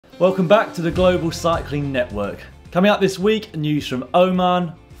Welcome back to the Global Cycling Network. Coming up this week, news from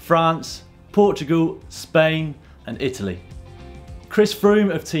Oman, France, Portugal, Spain and Italy. Chris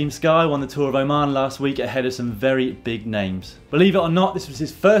Froome of Team Sky won the Tour of Oman last week ahead of some very big names. Believe it or not, this was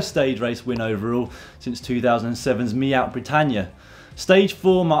his first stage race win overall since 2007's Miat Britannia. Stage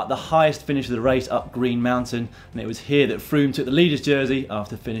 4 marked the highest finish of the race up Green Mountain, and it was here that Froome took the leader's jersey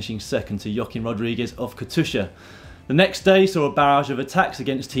after finishing second to Joaquim Rodriguez of Katusha. The next day saw a barrage of attacks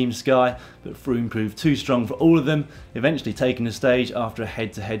against Team Sky, but Froome proved too strong for all of them, eventually taking the stage after a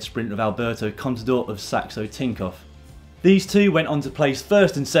head-to-head sprint with Alberto Contador of Saxo Tinkoff. These two went on to place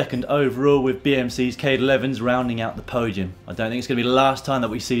first and second overall, with BMC's Cade Levens rounding out the podium. I don't think it's going to be the last time that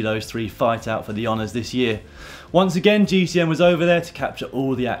we see those three fight out for the honours this year. Once again, GCN was over there to capture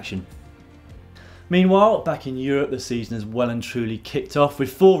all the action. Meanwhile, back in Europe, the season has well and truly kicked off,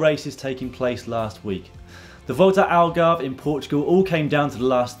 with 4 races taking place last week. The Volta ao Algarve in Portugal all came down to the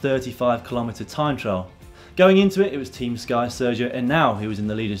last 35km time trial. Going into it, it was Team Sky Sergio Henao who was in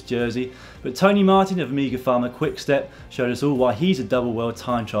the leader's jersey, but Tony Martin of Amiga Pharma Quickstep showed us all why he's a double world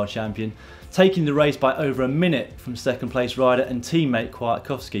time trial champion, taking the race by over a minute from second place rider and teammate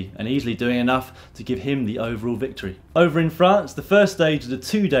Kwiatkowski, and easily doing enough to give him the overall victory. Over in France, the first stage of the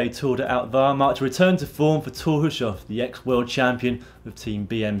 2-day Tour de Haute Var marked a return to form for Thor Hushovd, the ex-world champion of Team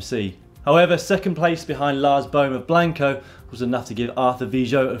BMC. However, second place behind Lars Bohm of Blanco was enough to give Arthur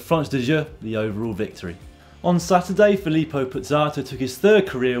Vigeot of France de Jeux the overall victory. On Saturday, Filippo Pozzato took his 3rd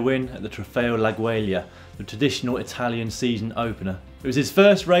career win at the Trofeo Laigueglia, the traditional Italian season opener. It was his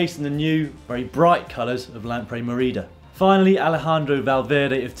first race in the new, very bright colours of Lampre Merida. Finally, Alejandro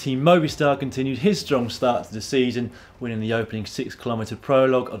Valverde of Team Movistar continued his strong start to the season, winning the opening 6km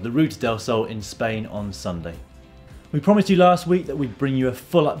prologue of the Ruta del Sol in Spain on Sunday. We promised you last week that we'd bring you a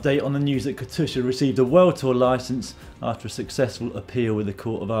full update on the news that Katusha received a World Tour licence after a successful appeal with the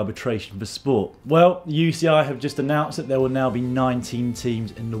Court of Arbitration for Sport. Well, the UCI have just announced that there will now be 19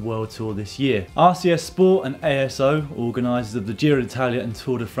 teams in the World Tour this year. RCS Sport and ASO, organisers of the Giro d'Italia and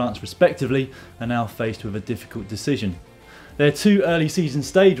Tour de France respectively, are now faced with a difficult decision. Their 2 early season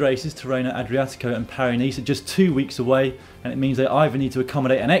stage races, Tirreno Adriatico and Paris-Nice, are just 2 weeks away, and it means they either need to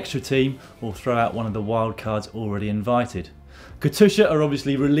accommodate an extra team or throw out one of the wildcards already invited. Katusha are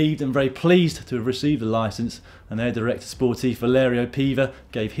obviously relieved and very pleased to have received the licence, and their director sportif Valerio Piva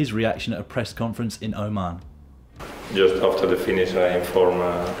gave his reaction at a press conference in Oman. Just after the finish I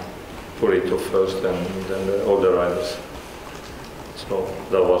informed Puerto first and then all the riders. So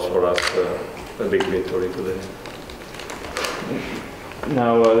that was for us a big victory today.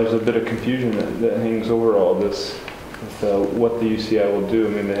 Now there's a bit of confusion that hangs over all this with what the UCI will do. I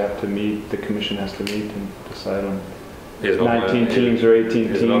mean, they have to meet, the commission has to meet and decide on 19 teams or 18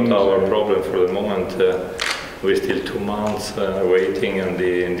 teams. It's not our problem for the moment. We're still 2 months waiting on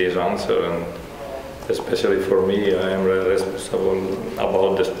this answer, and especially for me, I am responsible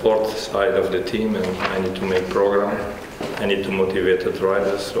about the sport side of the team, and I need to make program. I need to motivate the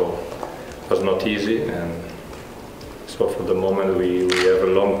riders, so it was not easy. And so for the moment we have a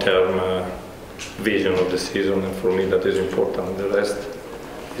long-term vision of the season, and for me that is important. The rest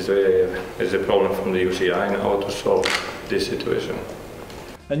is a problem from the UCI now to solve this situation.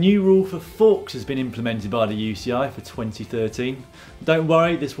 A new rule for forks has been implemented by the UCI for 2013. Don't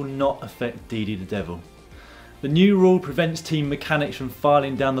worry, this will not affect Didi the Devil. The new rule prevents team mechanics from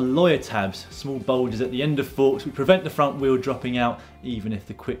filing down the lawyer tabs, small bulges at the end of forks which prevent the front wheel dropping out even if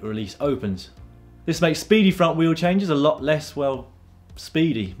the quick release opens. This makes speedy front wheel changes a lot less, well,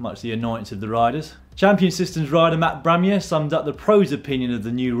 speedy, much to the annoyance of the riders. Champion Systems rider Matt Bramier summed up the pros' opinion of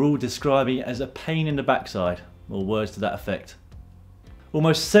the new rule, describing it as a pain in the backside, or words to that effect.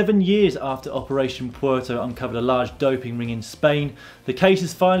 Almost 7 years after Operation Puerto uncovered a large doping ring in Spain, the case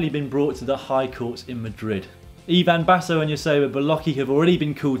has finally been brought to the high courts in Madrid. Ivan Basso and Joseba Bolocki have already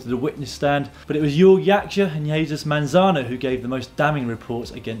been called to the witness stand, but it was Jorg Yaksha and Jesus Manzano who gave the most damning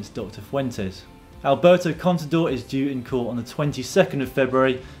reports against Dr. Fuentes. Alberto Contador is due in court on the 22nd of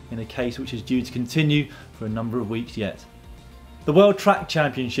February in a case which is due to continue for a number of weeks yet. The World Track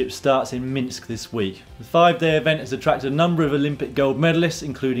Championship starts in Minsk this week. The 5-day event has attracted a number of Olympic gold medalists,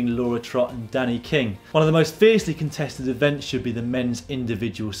 including Laura Trott and Danny King. One of the most fiercely contested events should be the men's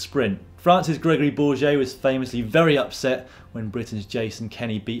individual sprint. France's Gregory Bourget was famously very upset when Britain's Jason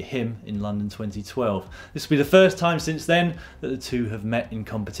Kenny beat him in London 2012. This will be the first time since then that the two have met in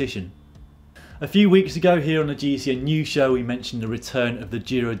competition. A few weeks ago here on the GCN News Show we mentioned the return of the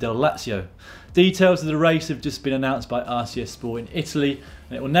Giro del Lazio. Details of the race have just been announced by RCS Sport in Italy,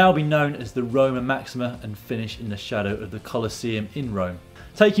 and it will now be known as the Roma Maxima and finish in the shadow of the Colosseum in Rome.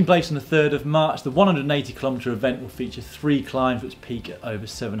 Taking place on the 3rd of March, the 180km event will feature 3 climbs which peak at over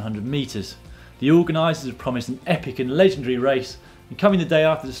 700 metres. The organisers have promised an epic and legendary race, and coming the day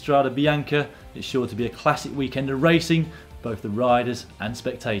after the Strada Bianca, it's sure to be a classic weekend of racing for both the riders and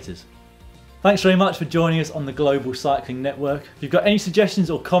spectators. Thanks very much for joining us on the Global Cycling Network. If you've got any suggestions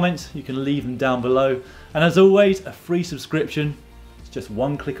or comments, you can leave them down below. And as always, a free subscription is just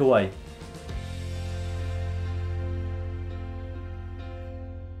one click away.